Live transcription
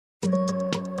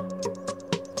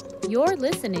You're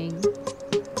listening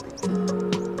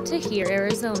to Hear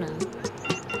Arizona,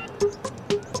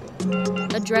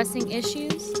 addressing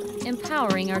issues,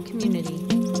 empowering our community.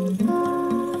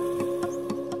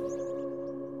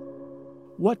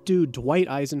 What do Dwight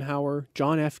Eisenhower,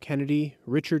 John F. Kennedy,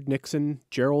 Richard Nixon,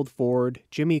 Gerald Ford,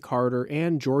 Jimmy Carter,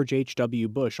 and George H.W.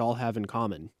 Bush all have in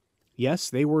common? Yes,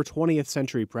 they were 20th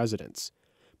century presidents,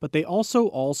 but they also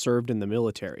all served in the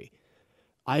military.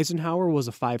 Eisenhower was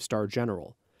a five-star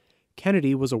general.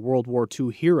 Kennedy was a World War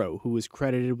II hero who was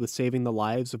credited with saving the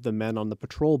lives of the men on the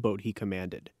patrol boat he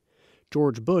commanded.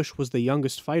 George Bush was the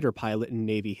youngest fighter pilot in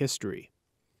Navy history.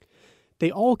 They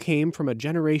all came from a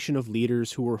generation of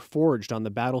leaders who were forged on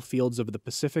the battlefields of the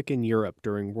Pacific and Europe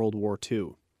during World War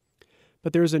II.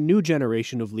 But there's a new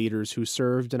generation of leaders who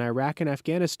served in Iraq and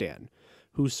Afghanistan,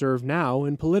 who serve now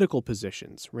in political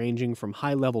positions, ranging from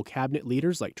high-level cabinet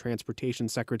leaders like Transportation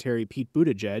Secretary Pete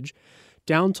Buttigieg,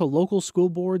 down to local school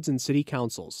boards and city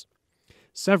councils.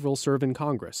 Several serve in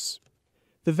Congress.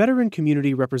 The veteran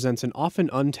community represents an often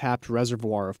untapped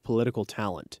reservoir of political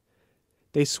talent.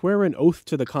 They swear an oath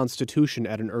to the Constitution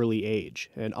at an early age,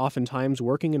 and oftentimes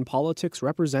working in politics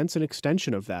represents an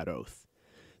extension of that oath.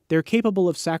 They're capable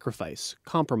of sacrifice,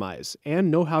 compromise, and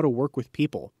know how to work with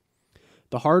people.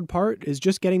 The hard part is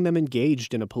just getting them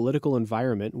engaged in a political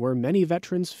environment where many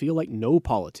veterans feel like no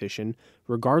politician,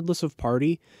 regardless of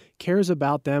party, cares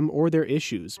about them or their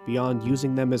issues beyond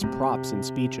using them as props in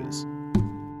speeches.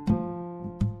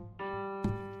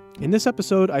 In this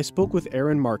episode, I spoke with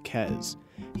Aaron Marquez.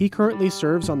 He currently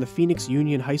serves on the Phoenix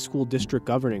Union High School District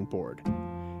Governing Board.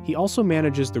 He also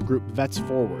manages the group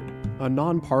VetsForward, a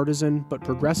nonpartisan but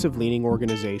progressive-leaning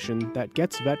organization that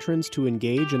gets veterans to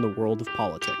engage in the world of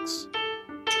politics.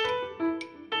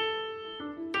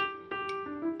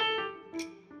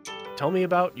 Tell me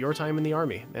about your time in the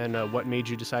Army and what made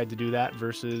you decide to do that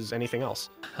versus anything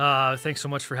else. Thanks so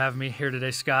much for having me here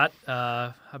today, Scott.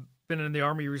 I've been in the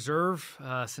Army Reserve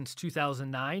since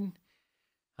 2009.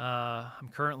 I'm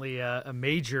currently a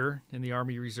major in the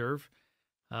Army Reserve.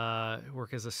 I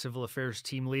work as a civil affairs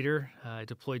team leader. I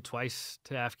deployed twice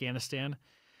to Afghanistan.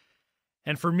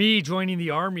 And for me, joining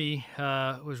the Army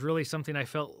was really something I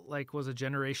felt like was a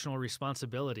generational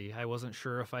responsibility. I wasn't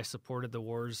sure if I supported the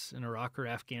wars in Iraq or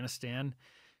Afghanistan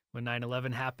when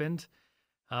 9/11 happened.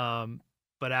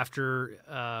 But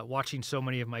after watching so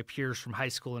many of my peers from high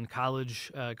school and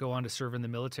college go on to serve in the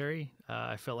military,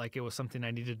 I felt like it was something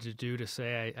I needed to do to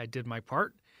say I did my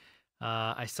part.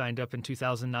 I signed up in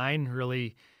 2009,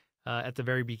 really at the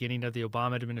very beginning of the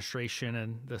Obama administration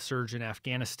and the surge in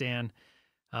Afghanistan.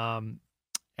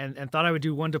 And thought I would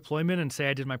do one deployment and say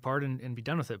I did my part and be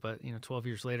done with it. But, 12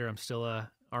 years later, I'm still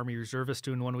a Army reservist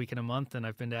doing 1 week in a month. And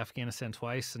I've been to Afghanistan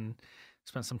twice and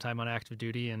spent some time on active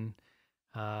duty and,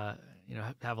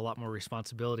 have a lot more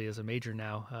responsibility as a major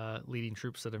now, leading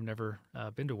troops that have never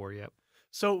been to war yet.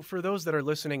 So for those that are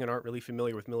listening and aren't really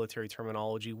familiar with military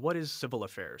terminology, what is civil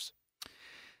affairs?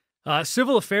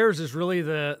 Civil affairs is really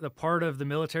the part of the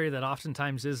military that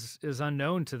oftentimes is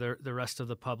unknown to the rest of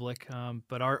the public.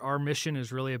 But our mission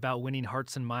is really about winning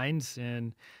hearts and minds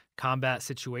in combat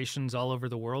situations all over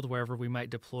the world, wherever we might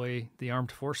deploy the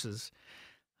armed forces.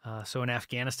 So in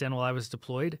Afghanistan, while I was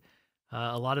deployed,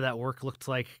 a lot of that work looked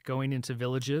like going into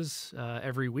villages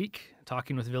every week,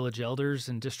 talking with village elders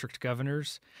and district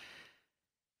governors,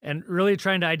 and really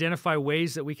trying to identify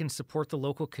ways that we can support the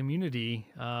local community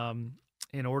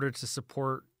in order to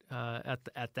support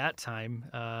at that time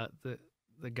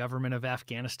the government of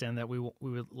Afghanistan that we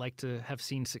would like to have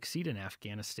seen succeed in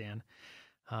Afghanistan.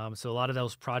 So a lot of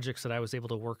those projects that I was able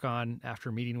to work on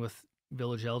after meeting with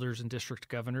village elders and district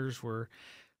governors were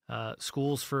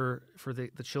schools for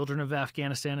the children of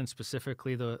Afghanistan and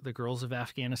specifically the girls of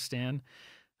Afghanistan,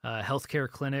 healthcare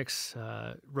clinics,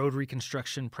 road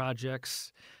reconstruction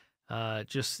projects,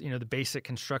 just the basic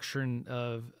construction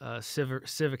of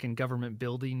civic and government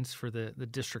buildings for the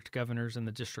district governors and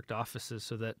the district offices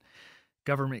so that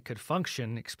government could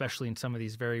function, especially in some of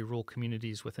these very rural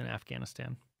communities within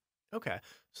Afghanistan. Okay,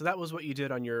 so that was what you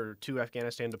did on your 2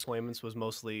 Afghanistan deployments, was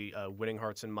mostly winning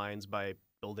hearts and minds by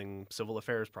building civil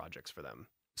affairs projects for them.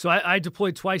 So I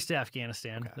deployed twice to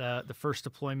Afghanistan. Okay. The first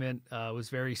deployment was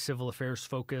very civil affairs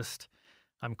focused.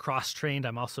 I'm cross-trained.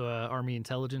 I'm also an Army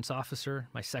intelligence officer.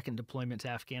 My second deployment to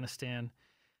Afghanistan,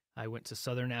 I went to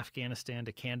southern Afghanistan,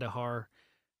 to Kandahar,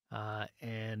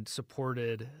 and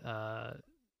supported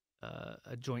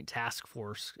a joint task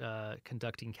force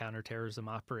conducting counterterrorism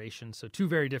operations. So 2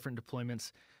 very different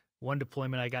deployments. One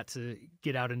deployment, I got to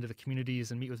get out into the communities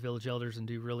and meet with village elders and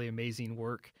do really amazing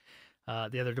work.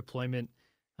 The other deployment,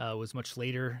 was much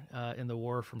later in the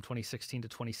war from 2016 to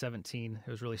 2017. It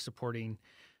was really supporting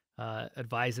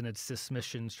advise and assist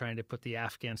missions, trying to put the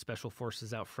Afghan special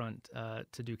forces out front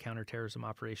to do counterterrorism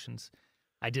operations.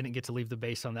 I didn't get to leave the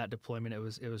base on that deployment. It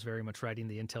was very much writing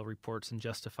the intel reports and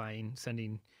justifying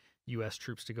sending U.S.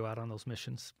 troops to go out on those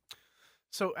missions.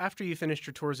 So after you finished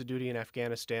your tours of duty in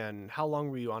Afghanistan, how long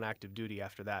were you on active duty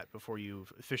after that before you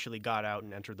officially got out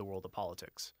and entered the world of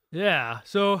politics? Yeah.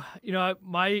 So,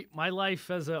 my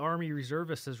life as an Army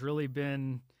reservist has really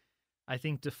been, I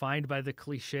think, defined by the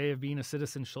cliche of being a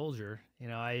citizen soldier.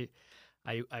 I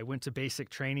went to basic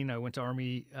training. I went to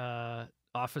Army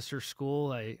officer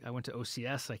school. I went to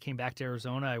OCS. I came back to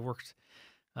Arizona. I worked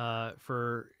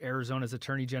for Arizona's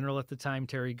Attorney General at the time,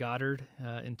 Terry Goddard,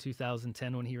 in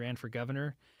 2010 when he ran for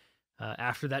governor.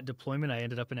 After that deployment, I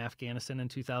ended up in Afghanistan in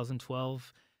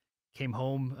 2012, came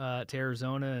home to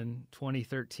Arizona in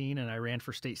 2013, and I ran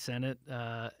for state senate.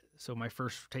 So my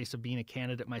first taste of being a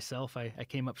candidate myself, I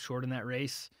came up short in that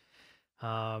race.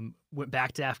 Went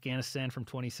back to Afghanistan from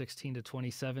 2016 to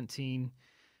 2017.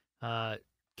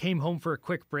 Came home for a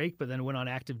quick break, but then went on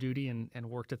active duty and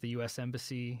worked at the U.S.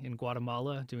 Embassy in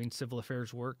Guatemala doing civil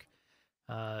affairs work,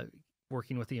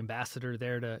 working with the ambassador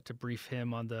there to brief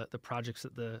him on the projects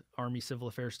that the Army civil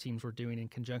affairs teams were doing in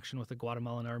conjunction with the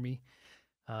Guatemalan Army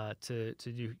to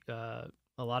do a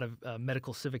lot of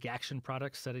medical civic action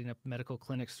products, setting up medical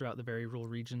clinics throughout the very rural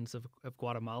regions of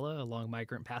Guatemala along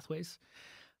migrant pathways.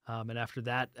 And after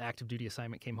that active duty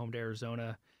assignment, came home to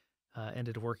Arizona,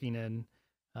 ended working in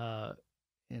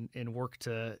work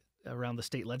around the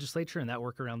state legislature, and that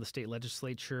work around the state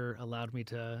legislature allowed me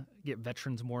to get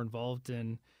veterans more involved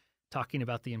in talking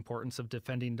about the importance of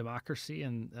defending democracy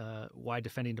and why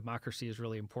defending democracy is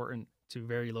really important to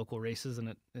very local races.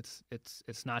 And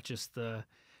it's not just the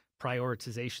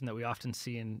prioritization that we often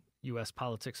see in U.S.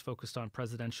 politics focused on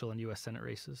presidential and U.S. Senate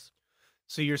races.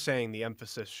 So you're saying the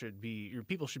emphasis should be your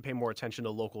people should pay more attention to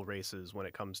local races when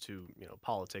it comes to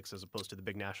politics as opposed to the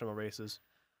big national races?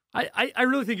 I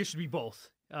really think it should be both.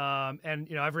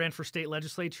 And I've ran for state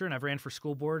legislature and I've ran for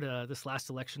school board. This last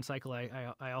election cycle,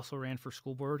 I also ran for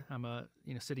school board. I'm a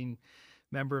sitting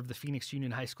member of the Phoenix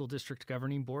Union High School District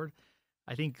Governing Board.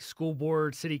 I think school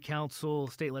board, city council,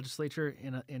 state legislature,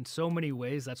 in so many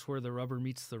ways, that's where the rubber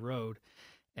meets the road.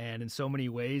 And in so many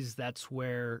ways, that's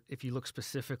where, if you look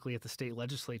specifically at the state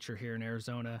legislature here in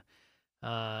Arizona,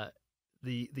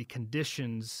 the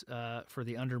conditions for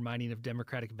the undermining of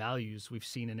democratic values we've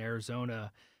seen in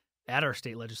Arizona at our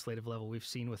state legislative level, we've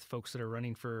seen with folks that are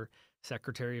running for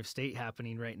Secretary of State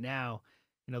happening right now.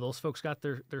 Those folks got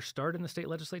their start in the state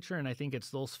legislature, and I think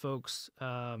it's those folks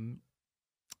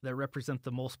that represent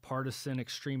the most partisan,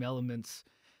 extreme elements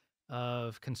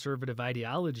of conservative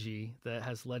ideology that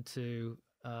has led to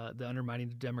the undermining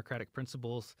of democratic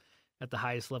principles at the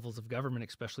highest levels of government,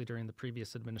 especially during the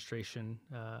previous administration,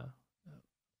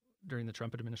 during the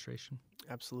Trump administration.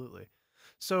 Absolutely.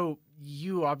 So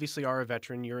you obviously are a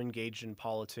veteran. You're engaged in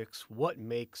politics. What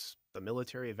makes the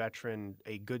military veteran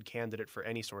a good candidate for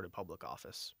any sort of public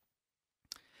office?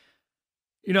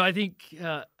 I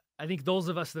think those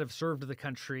of us that have served the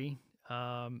country,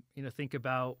 think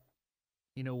about,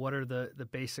 what are the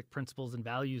basic principles and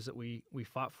values that we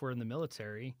fought for in the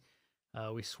military.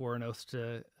 We swore an oath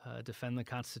to defend the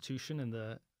Constitution and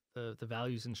the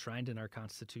values enshrined in our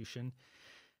Constitution.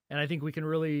 And I think we can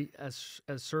really, as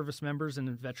service members and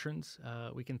veterans,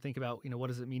 we can think about, what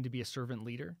does it mean to be a servant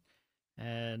leader?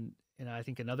 And, I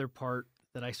think another part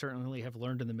that I certainly have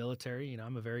learned in the military,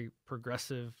 I'm a very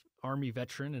progressive Army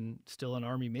veteran and still an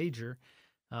Army major,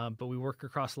 but we work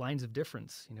across lines of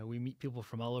difference. We meet people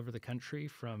from all over the country,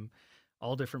 from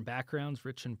all different backgrounds,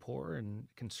 rich and poor, and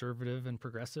conservative and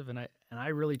progressive. And I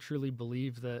really truly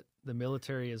believe that the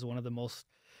military is one of the most,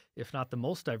 if not the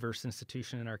most diverse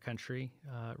institution in our country,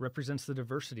 represents the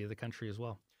diversity of the country as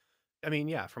well. I mean,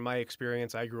 yeah, from my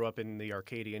experience, I grew up in the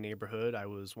Arcadia neighborhood. I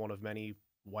was one of many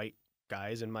white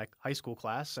guys in my high school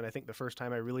class, and I think the first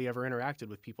time I really ever interacted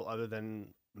with people other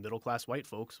than middle-class white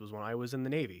folks was when I was in the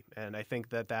Navy. And I think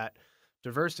that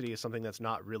diversity is something that's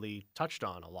not really touched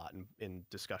on a lot in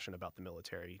discussion about the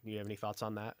military. Do you have any thoughts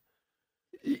on that?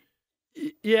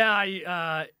 Yeah,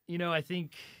 I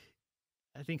think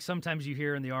sometimes you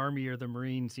hear in the Army or the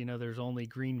Marines, there's only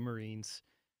green Marines.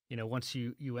 Once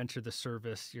you enter the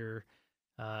service, you're,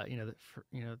 the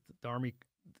Army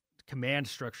command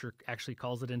structure actually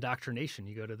calls it indoctrination.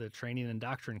 You go to the training and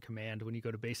doctrine command when you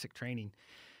go to basic training.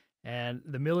 And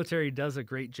the military does a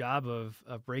great job of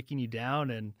breaking you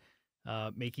down and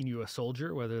making you a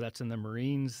soldier, whether that's in the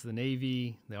Marines, the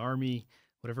Navy, the Army,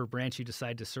 whatever branch you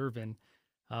decide to serve in.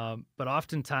 But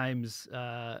oftentimes,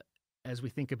 as we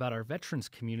think about our veterans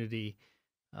community,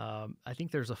 I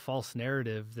think there's a false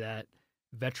narrative that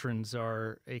veterans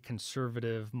are a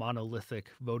conservative, monolithic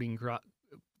voting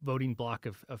block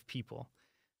of people,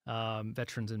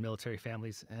 veterans and military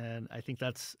families. And I think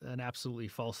that's an absolutely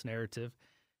false narrative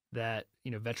that,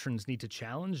 veterans need to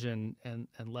challenge and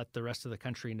let the rest of the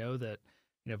country know that,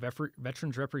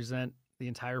 veterans represent the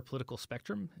entire political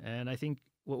spectrum. And I think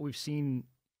what we've seen,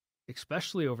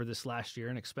 especially over this last year,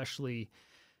 and especially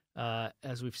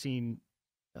as we've seen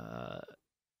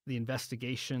the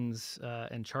investigations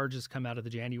and charges come out of the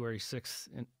January 6th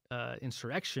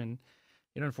insurrection,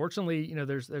 unfortunately,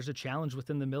 there's a challenge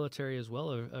within the military as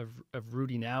well of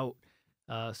rooting out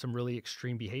some really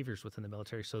extreme behaviors within the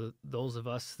military. So those of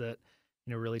us that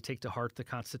really take to heart the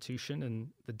Constitution and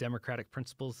the democratic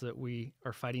principles that we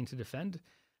are fighting to defend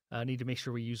need to make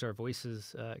sure we use our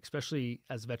voices, especially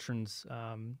as veterans.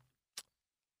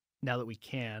 Now that we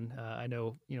can, I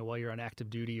know while you're on active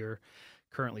duty or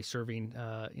currently serving,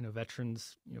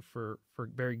 veterans, for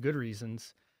very good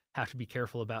reasons, have to be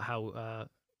careful about how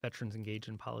veterans engage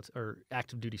in politics, or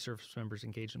active duty service members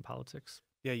engage in politics.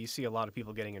 Yeah, you see a lot of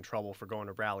people getting in trouble for going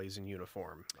to rallies in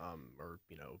uniform, or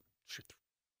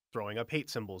throwing up hate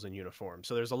symbols in uniform.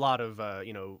 So there's a lot of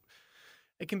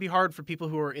it can be hard for people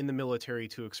who are in the military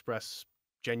to express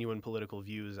genuine political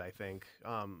views, I think.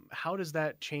 How does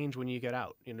that change when you get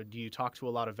out? Do you talk to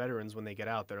a lot of veterans when they get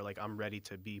out that are like, I'm ready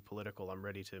to be political, I'm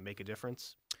ready to make a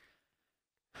difference?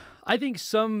 I think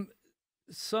some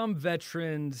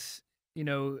veterans,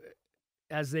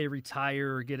 as they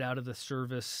retire or get out of the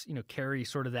service, carry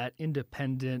sort of that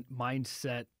independent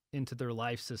mindset into their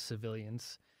lives as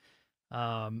civilians.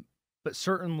 But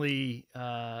certainly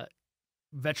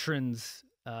veterans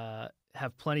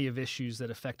have plenty of issues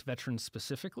that affect veterans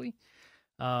specifically,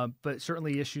 but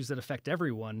certainly issues that affect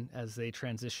everyone as they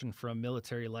transition from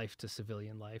military life to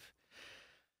civilian life.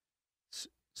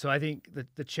 So I think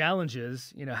the challenge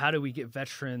is, how do we get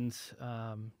veterans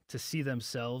to see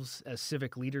themselves as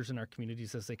civic leaders in our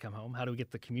communities as they come home? How do we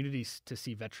get the communities to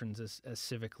see veterans as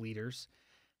civic leaders,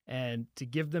 and to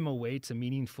give them a way to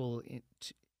meaningfully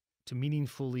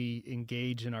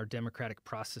engage in our democratic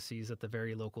processes at the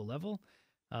very local level,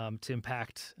 to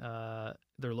impact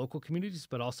their local communities,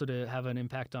 but also to have an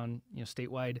impact on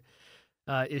statewide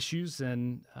issues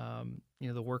and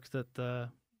the work that the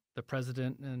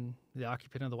president and the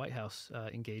occupant of the White House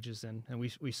engages in. And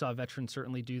we saw veterans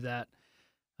certainly do that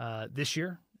this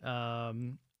year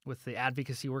with the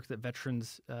advocacy work that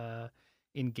veterans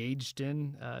engaged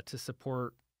in to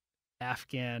support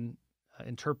Afghan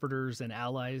interpreters and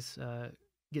allies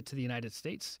get to the United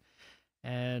States.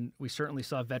 And we certainly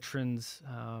saw veterans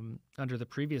under the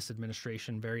previous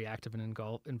administration very active and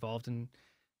involved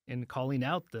in calling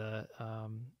out the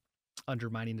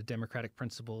undermining the democratic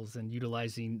principles and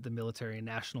utilizing the military and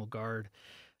National Guard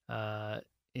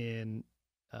in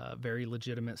very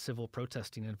legitimate civil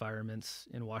protesting environments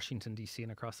in Washington, D.C.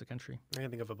 and across the country. I can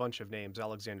think of a bunch of names,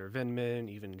 Alexander Vindman,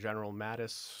 even General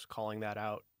Mattis calling that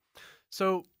out.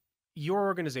 So your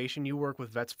organization, you work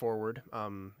with VetsForward.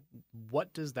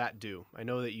 What does that do? I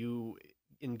know that you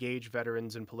engage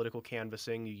veterans in political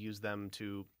canvassing. You use them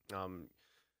to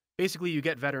basically you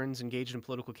get veterans engaged in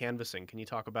political canvassing. Can you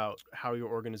talk about how your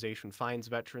organization finds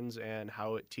veterans and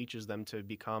how it teaches them to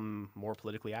become more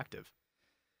politically active?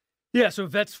 Yeah, so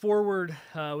VetsForward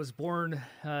was born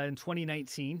in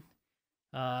 2019.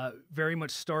 Very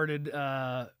much started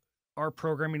our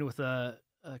programming with a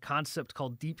concept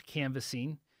called deep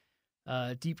canvassing.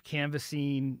 Deep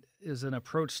canvassing is an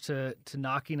approach to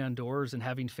knocking on doors and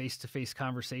having face-to-face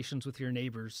conversations with your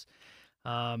neighbors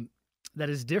that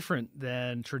is different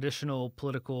than traditional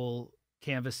political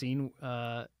canvassing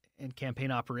and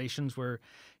campaign operations where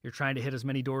you're trying to hit as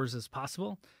many doors as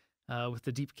possible. With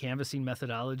the deep canvassing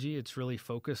methodology, it's really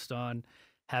focused on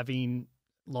having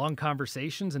long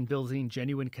conversations and building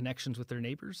genuine connections with their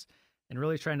neighbors and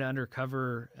really trying to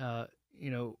uncover,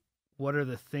 what are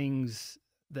the things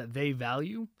that they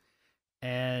value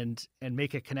and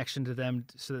make a connection to them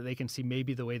so that they can see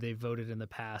maybe the way they voted in the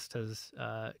past has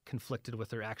conflicted with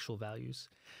their actual values.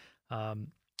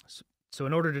 So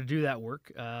in order to do that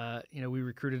work, we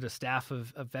recruited a staff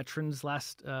of veterans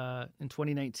in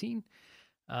 2019.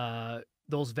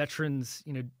 Those veterans,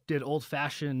 did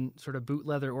old-fashioned sort of boot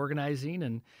leather organizing.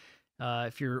 And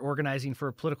if you're organizing for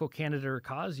a political candidate or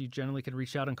cause, you generally can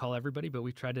reach out and call everybody. But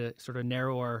we tried to sort of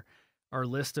narrow our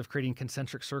list of creating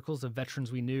concentric circles of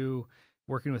veterans we knew,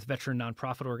 working with veteran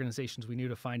nonprofit organizations we knew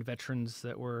to find veterans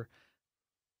that were,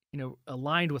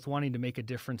 aligned with wanting to make a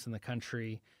difference in the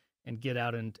country and get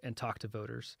out and talk to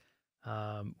voters.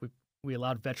 we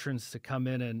allowed veterans to come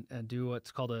in and do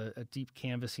what's called a deep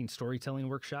canvassing storytelling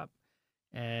workshop.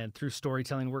 And through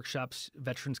storytelling workshops,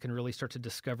 veterans can really start to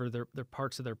discover their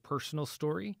parts of their personal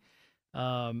story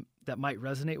that might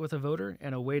resonate with a voter,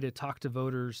 and a way to talk to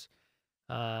voters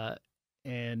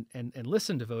and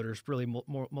listen to voters, really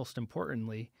most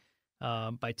importantly,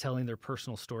 by telling their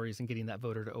personal stories and getting that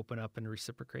voter to open up and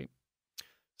reciprocate.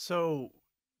 So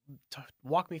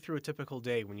walk me through a typical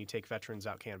day when you take veterans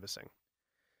out canvassing.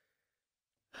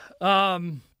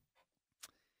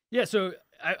 Yeah, so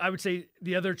I would say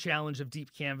the other challenge of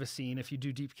deep canvassing, if you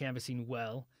do deep canvassing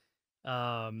well,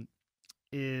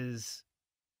 is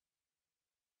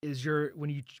when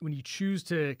you choose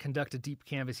to conduct a deep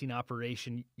canvassing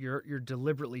operation, you're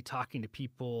deliberately talking to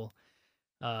people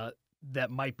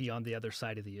that might be on the other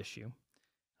side of the issue.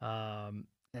 And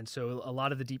so a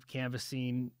lot of the deep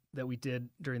canvassing that we did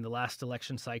during the last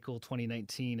election cycle,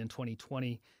 2019 and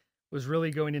 2020, was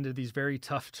really going into these very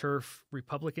tough turf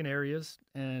Republican areas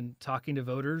and talking to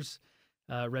voters,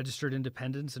 registered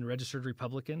independents and registered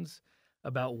Republicans,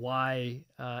 about why,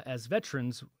 as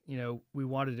veterans, we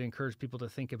wanted to encourage people to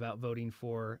think about voting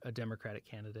for a Democratic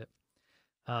candidate.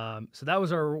 So that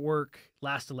was our work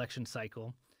last election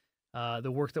cycle.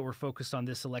 The work that we're focused on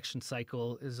this election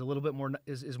cycle is a little bit more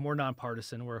is more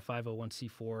nonpartisan. We're a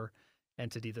 501c4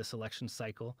 entity this election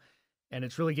cycle, and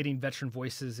it's really getting veteran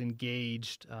voices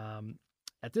engaged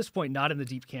at this point, not in the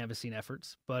deep canvassing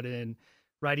efforts, but in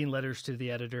writing letters to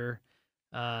the editor,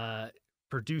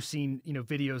 producing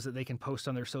videos that they can post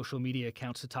on their social media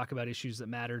accounts to talk about issues that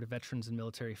matter to veterans and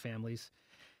military families,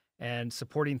 and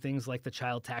supporting things like the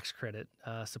child tax credit,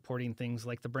 supporting things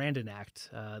like the Brandon Act.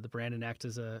 The Brandon Act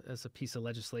is a piece of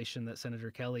legislation that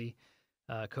Senator Kelly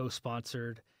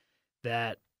co-sponsored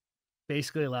that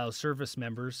basically allows service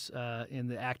members in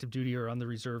the active duty or on the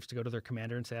reserves to go to their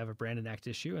commander and say, I have a Brandon Act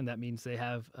issue, and that means they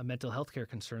have a mental health care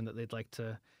concern that they'd like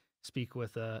to speak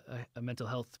with a mental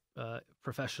health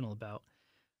professional about.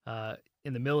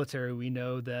 In the military, we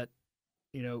know that,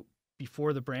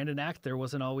 before the Brandon Act, there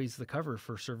wasn't always the cover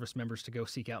for service members to go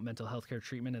seek out mental health care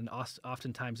treatment, and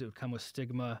oftentimes it would come with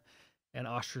stigma and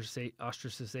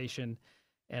ostracization,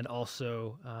 and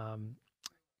also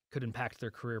could impact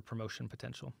their career promotion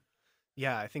potential.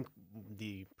 Yeah, I think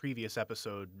the previous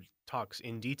episode talks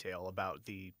in detail about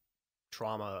the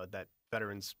trauma that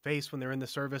veterans face when they're in the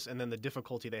service, and then the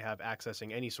difficulty they have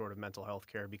accessing any sort of mental health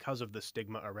care because of the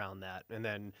stigma around that. And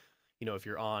then, if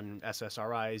you're on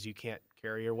SSRIs, you can't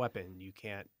carry your weapon, you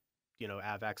can't,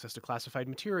 have access to classified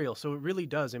material. So it really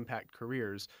does impact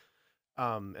careers.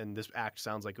 And this act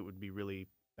sounds like it would be really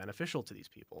beneficial to these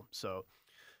people. So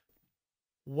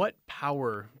what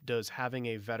power does having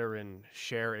a veteran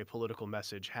share a political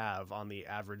message have on the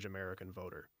average American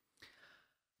voter?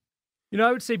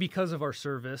 I would say because of our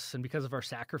service and because of our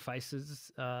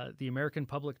sacrifices, the American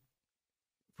public,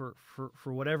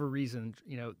 for whatever reason,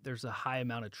 there's a high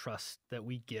amount of trust that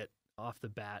we get off the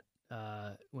bat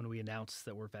when we announce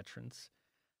that we're veterans.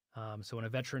 So when a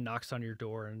veteran knocks on your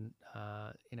door and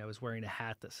is wearing a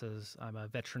hat that says, I'm a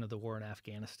veteran of the war in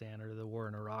Afghanistan or the war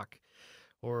in Iraq,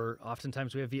 or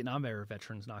oftentimes we have Vietnam era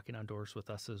veterans knocking on doors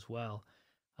with us as well,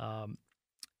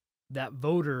 that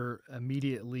voter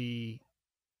immediately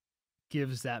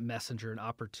gives that messenger an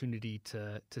opportunity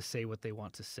to say what they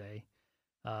want to say.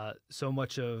 So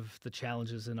much of the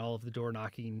challenges and all of the door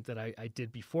knocking that I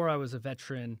did before I was a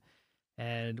veteran,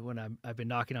 and when I've been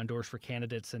knocking on doors for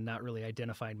candidates and not really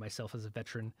identifying myself as a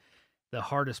veteran, the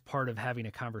hardest part of having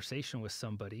a conversation with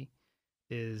somebody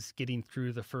is getting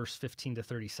through the first 15 to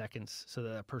 30 seconds so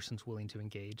that person's willing to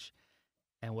engage.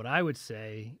 And what I would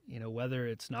say, whether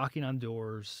it's knocking on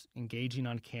doors, engaging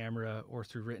on camera, or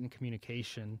through written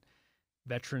communication,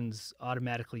 veterans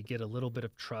automatically get a little bit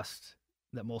of trust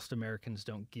that most Americans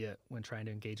don't get when trying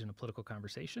to engage in a political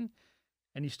conversation.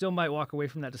 And you still might walk away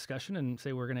from that discussion and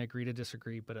say, we're going to agree to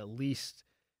disagree, but at least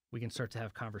we can start to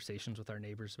have conversations with our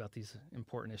neighbors about these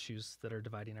important issues that are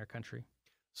dividing our country.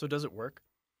 So does it work?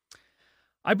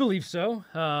 I believe so.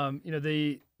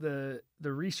 The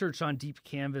research on deep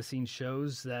canvassing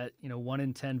shows that 1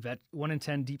 in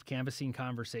 10 deep canvassing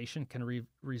conversation can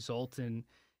result in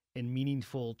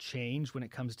meaningful change when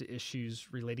it comes to issues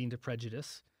relating to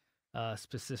prejudice,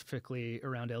 specifically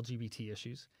around LGBT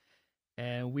issues.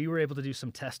 And we were able to do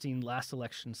some testing last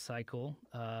election cycle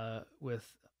with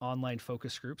online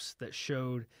focus groups that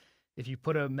showed if you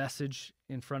put a message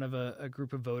in front of a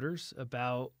group of voters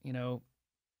about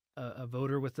a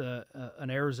voter with an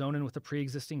Arizonan with a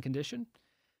pre-existing condition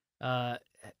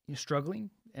struggling,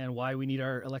 and why we need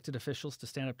our elected officials to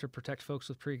stand up to protect folks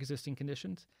with pre-existing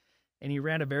conditions. And he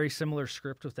ran a very similar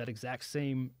script with that exact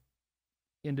same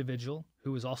individual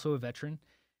who is also a veteran,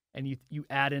 and you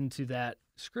add into that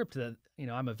script that,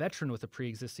 I'm a veteran with a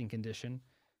pre-existing condition,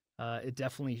 it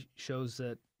definitely shows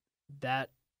that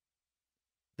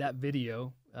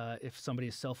video, if somebody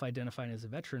is self-identifying as a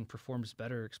veteran, performs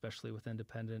better, especially with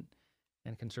independent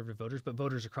and conservative voters. But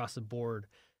voters across the board,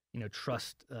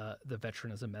 trust the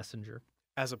veteran as a messenger.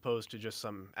 As opposed to just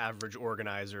some average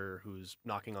organizer who's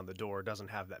knocking on the door, doesn't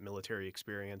have that military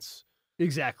experience.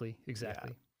 Exactly. Yeah.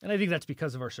 And I think that's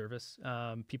because of our service.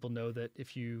 People know that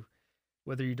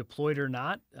whether you deployed or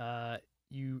not,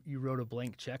 you wrote a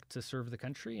blank check to serve the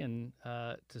country, and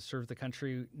to serve the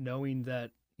country knowing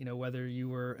that, whether you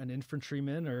were an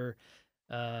infantryman or,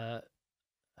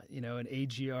 an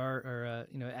AGR or,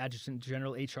 adjutant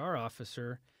general HR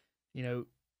officer,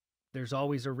 there's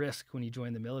always a risk when you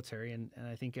join the military. And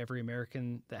I think every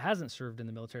American that hasn't served in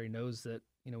the military knows that,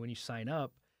 when you sign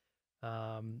up,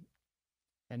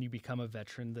 and you become a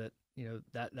veteran, that,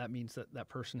 that means that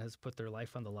person has put their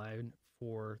life on the line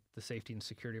for the safety and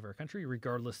security of our country,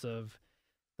 regardless of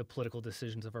the political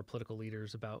decisions of our political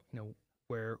leaders about,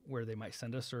 where they might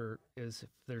send us, or if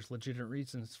there's legitimate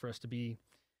reasons for us to be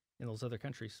in those other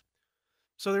countries.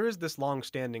 So there is this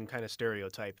long-standing kind of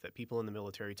stereotype that people in the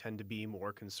military tend to be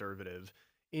more conservative.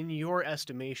 In your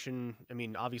estimation, I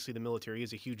mean, obviously the military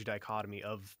is a huge dichotomy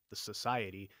of the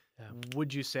society. Yeah.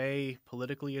 Would you say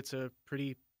politically it's a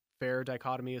pretty fair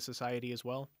dichotomy of society as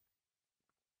well?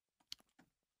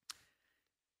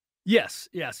 Yes,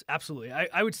 absolutely.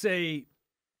 I would say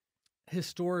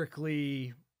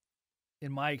historically,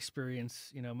 in my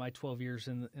experience, my 12 years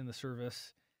in the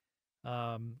service,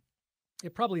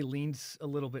 it probably leans a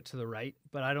little bit to the right,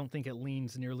 but I don't think it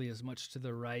leans nearly as much to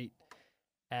the right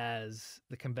as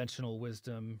the conventional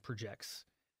wisdom projects.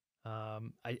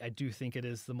 I do think it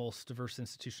is the most diverse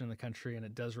institution in the country, and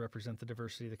it does represent the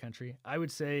diversity of the country. I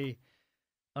would say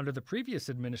under the previous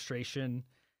administration,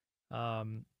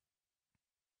 based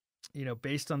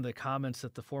on the comments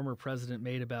that the former president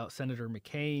made about Senator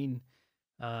McCain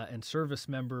and service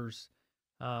members,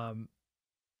 I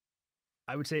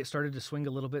would say it started to swing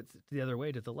a little bit the other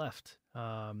way, to the left.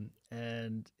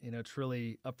 And it's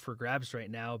really up for grabs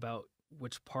right now about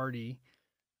which party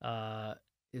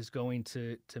is going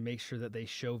to make sure that they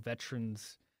show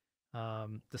veterans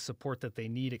the support that they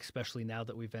need, especially now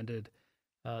that we've ended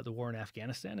the war in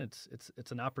Afghanistan.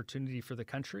 It's an opportunity for the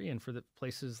country and for the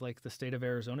places like the state of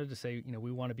Arizona to say,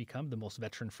 we want to become the most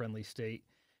veteran-friendly state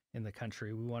in the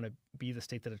country. We want to be the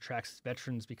state that attracts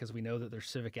veterans because we know that there's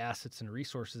civic assets and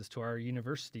resources to our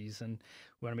universities, and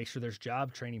we want to make sure there's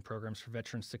job training programs for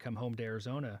veterans to come home to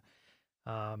Arizona.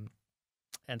 And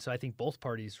so I think both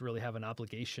parties really have an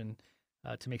obligation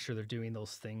to make sure they're doing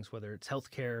those things, whether it's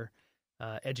healthcare,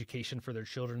 education for their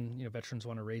children. Veterans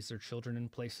want to raise their children in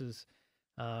places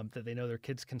that they know their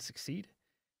kids can succeed,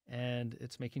 and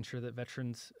it's making sure that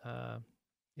veterans,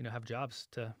 have jobs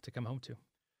to come home to.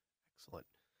 Excellent.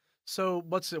 So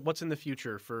what's in the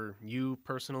future for you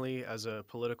personally as a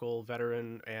political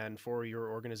veteran, and for your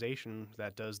organization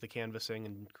that does the canvassing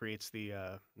and creates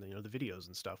the the videos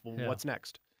and stuff? Well, Yeah. What's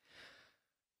next?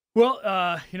 Well,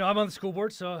 I'm on the school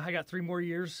board, so I got 3 more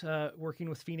years working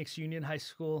with Phoenix Union High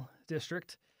School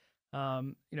District.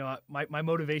 My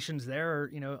motivations there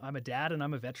are, I'm a dad and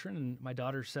I'm a veteran, and my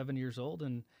daughter's 7 years old,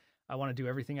 and I want to do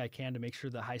everything I can to make sure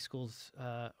the high schools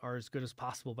are as good as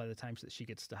possible by the time that she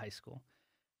gets to high school.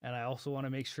 And I also want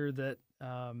to make sure that,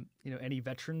 any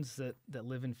veterans that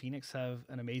live in Phoenix have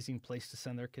an amazing place to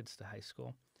send their kids to high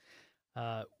school.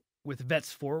 With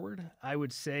VetsForward, I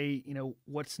would say,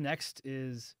 what's next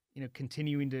is,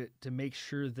 continuing to make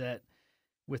sure that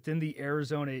within the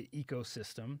Arizona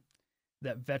ecosystem,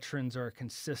 that veterans are a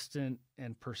consistent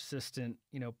and persistent,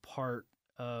 part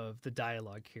of the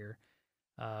dialogue here.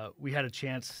 We had a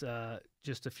chance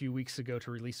just a few weeks ago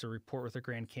to release a report with the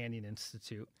Grand Canyon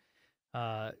Institute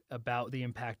about the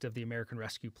impact of the American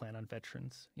Rescue Plan on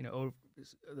veterans. The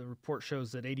report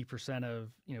shows that 80% of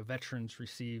veterans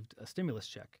received a stimulus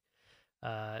check.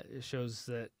 It shows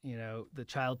that the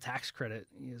child tax credit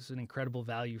is an incredible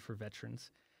value for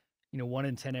veterans. 1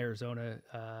 in 10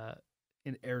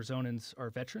 Arizonans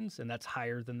are veterans, and that's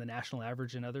higher than the national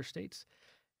average in other states.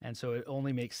 And so it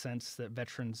only makes sense that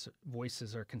veterans'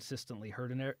 voices are consistently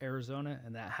heard in Arizona,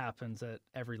 and that happens at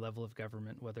every level of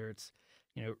government, whether it's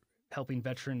helping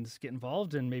veterans get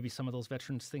involved, and maybe some of those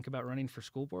veterans think about running for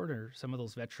school board, or some of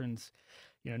those veterans,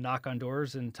 knock on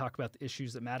doors and talk about the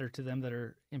issues that matter to them that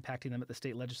are impacting them at the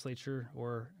state legislature,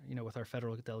 or, with our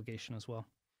federal delegation as well.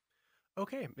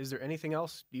 Okay. Is there anything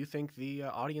else you think the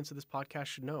audience of this podcast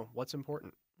should know? What's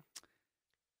important?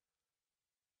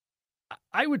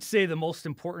 I would say the most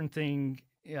important thing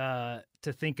to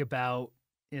think about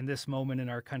in this moment in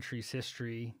our country's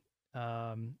history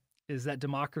is that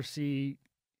democracy,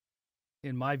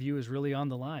 in my view, is really on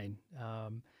the line.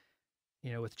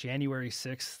 With January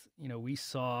 6th, we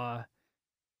saw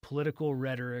political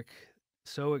rhetoric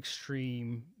so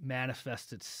extreme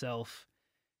manifest itself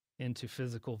into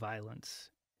physical violence.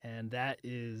 And that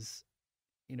is,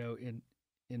 in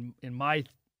my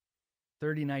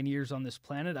 39 years on this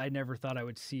planet, I never thought I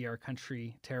would see our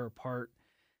country tear apart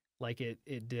like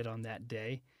it did on that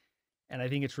day. And I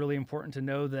think it's really important to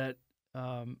know that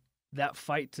that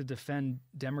fight to defend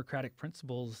democratic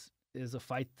principles is a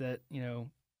fight that,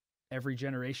 every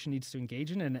generation needs to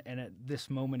engage in. And at this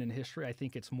moment in history, I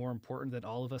think it's more important that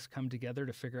all of us come together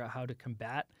to figure out how to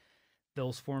combat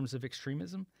those forms of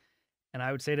extremism. And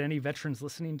I would say to any veterans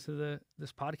listening to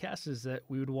this podcast is that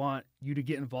we would want you to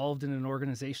get involved in an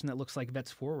organization that looks like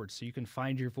VetsForward, so you can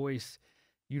find your voice,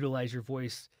 utilize your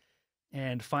voice,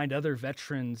 and find other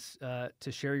veterans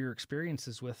to share your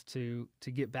experiences with to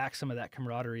get back some of that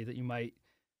camaraderie that you might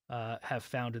have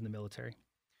found in the military.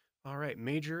 All right,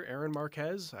 Major Aaron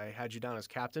Marquez, I had you down as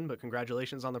captain, but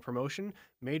congratulations on the promotion.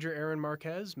 Major Aaron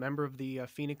Marquez, member of the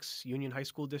Phoenix Union High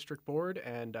School District Board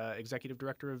and executive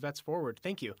director of VetsForward.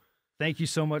 Thank you. Thank you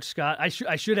so much, Scott. I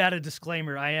should add a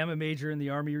disclaimer. I am a major in the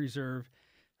Army Reserve,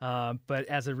 but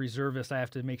as a reservist, I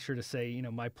have to make sure to say,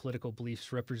 my political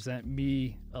beliefs represent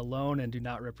me alone and do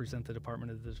not represent the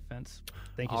Department of Defense.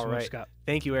 Thank you so much, Scott.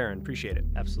 Thank you, Aaron. Appreciate it.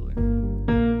 Absolutely.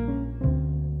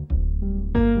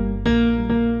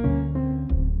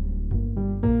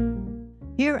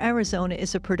 Here, Arizona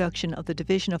is a production of the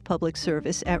Division of Public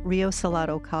Service at Rio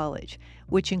Salado College,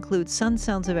 which includes Sun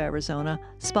Sounds of Arizona,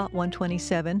 Spot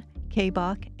 127,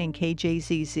 KBOC, and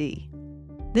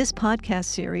KJZZ. This podcast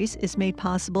series is made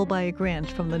possible by a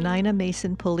grant from the Nina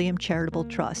Mason Pulliam Charitable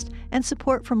Trust and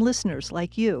support from listeners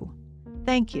like you.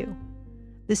 Thank you.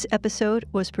 This episode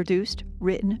was produced,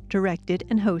 written, directed,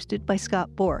 and hosted by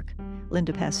Scott Bourque.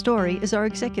 Linda Pastore is our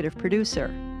executive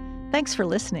producer. Thanks for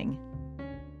listening.